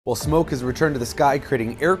Well, smoke has returned to the sky,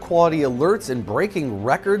 creating air quality alerts and breaking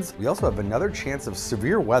records. We also have another chance of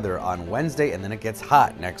severe weather on Wednesday, and then it gets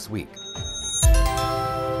hot next week.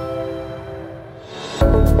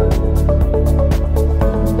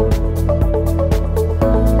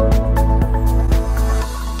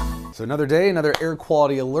 So another day, another air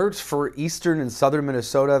quality alert for eastern and southern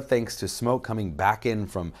Minnesota, thanks to smoke coming back in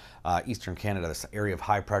from eastern Canada, this area of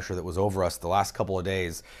high pressure that was over us the last couple of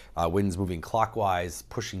days. Winds moving clockwise,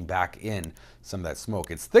 pushing back in some of that smoke.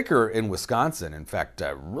 It's thicker in Wisconsin, in fact,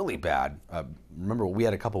 really bad. Remember what we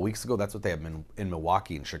had a couple weeks ago? That's what they have in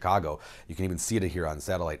Milwaukee and Chicago. You can even see it here on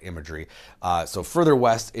satellite imagery. So further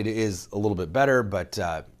west, it is a little bit better, but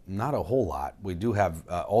not a whole lot. We do have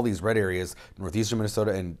all these red areas, northeastern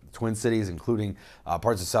Minnesota and Twin Cities, including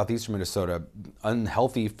parts of southeastern Minnesota,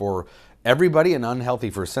 unhealthy for everybody and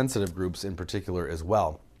unhealthy for sensitive groups in particular as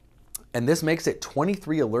well. And this makes it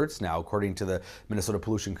 23 alerts now, according to the Minnesota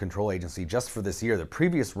Pollution Control Agency, just for this year. The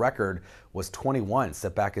previous record was 21,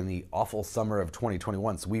 set back in the awful summer of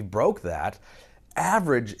 2021. So we broke that.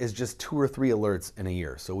 Average is just 2 or 3 alerts in a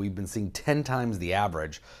year. So we've been seeing 10 times the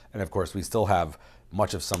average. And of course, we still have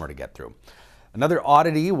much of summer to get through. Another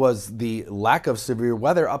oddity was the lack of severe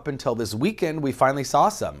weather up until this weekend. We finally saw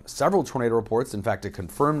several tornado reports. In fact, a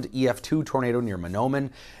confirmed EF2 tornado near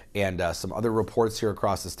Mahnomen, and some other reports here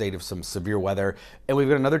across the state of some severe weather. And we've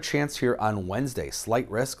got another chance here on Wednesday. Slight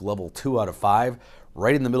risk, level 2 out of 5.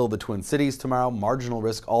 Right in the middle of the Twin Cities tomorrow, marginal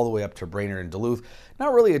risk all the way up to Brainerd and Duluth.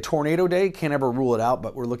 Not really a tornado day, can't ever rule it out,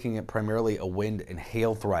 but we're looking at primarily a wind and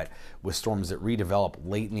hail threat with storms that redevelop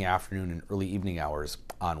late in the afternoon and early evening hours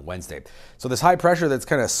on Wednesday. So this high pressure that's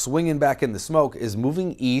kind of swinging back in the smoke is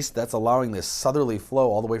moving east. That's allowing this southerly flow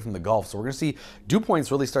all the way from the Gulf. So we're going to see dew points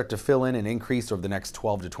really start to fill in and increase over the next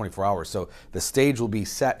 12 to 24 hours. So the stage will be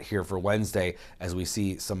set here for Wednesday as we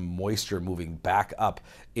see some moisture moving back up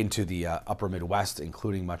into the upper Midwest,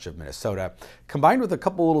 including much of Minnesota, combined with a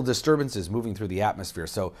couple little disturbances moving through the atmosphere.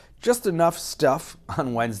 So just enough stuff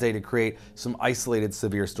on Wednesday to create some isolated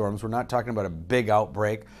severe storms. We're not talking about a big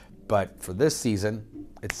outbreak, but for this season,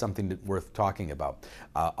 it's something worth talking about.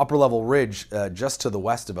 Upper level ridge just to the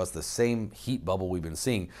west of us, the same heat bubble we've been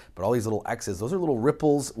seeing, but all these little X's, those are little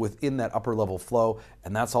ripples within that upper level flow,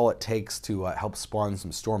 and that's all it takes to help spawn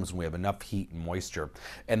some storms when we have enough heat and moisture.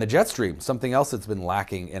 And the jet stream, something else that's been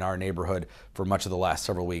lacking in our neighborhood for much of the last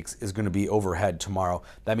several weeks, is going to be overhead tomorrow.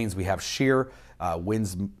 That means we have shear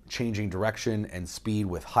winds changing direction and speed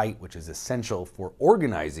with height, which is essential for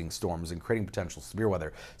organizing storms and creating potential severe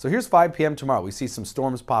weather. So here's 5 p.m. tomorrow. We see some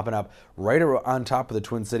storms popping up right on top of the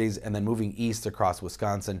Twin Cities and then moving east across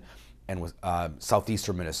Wisconsin and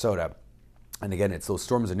southeastern Minnesota. And again, it's those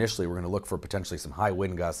storms initially. We're going to look for potentially some high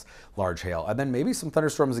wind gusts, large hail, and then maybe some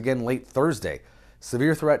thunderstorms again late Thursday.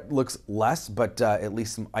 Severe threat looks less, but at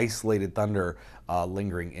least some isolated thunder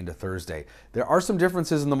lingering into Thursday. There are some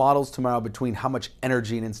differences in the models tomorrow between how much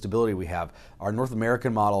energy and instability we have. Our North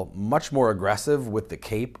American model, much more aggressive with the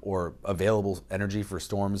CAPE, or available energy for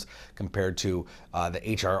storms, compared to the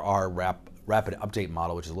HRR rapid update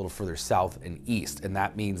model, which is a little further south and east. And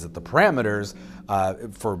that means that the parameters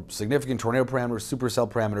for significant tornado parameters, supercell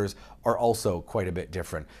parameters, are also quite a bit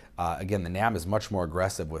different. Again, the NAM is much more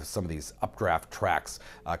aggressive with some of these updraft tracks,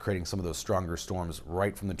 creating some of those stronger storms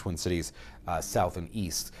right from the Twin Cities south and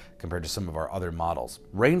east compared to some of our other models.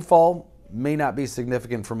 Rainfall may not be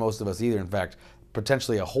significant for most of us either. In fact,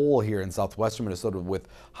 potentially a hole here in southwestern Minnesota with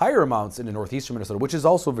higher amounts into northeastern Minnesota, which is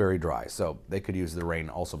also very dry. So they could use the rain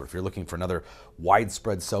also. But if you're looking for another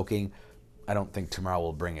widespread soaking, I don't think tomorrow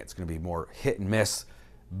will bring it. It's going to be more hit and miss,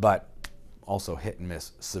 but also hit and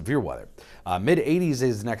miss severe weather. Mid-80s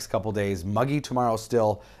is the next couple days. Muggy tomorrow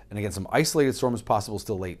still. And again, some isolated storms possible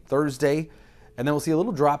still late Thursday. And then we'll see a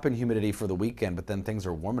little drop in humidity for the weekend, but then things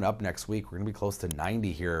are warming up next week. We're going to be close to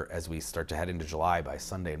 90 here as we start to head into July by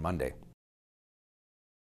Sunday and Monday.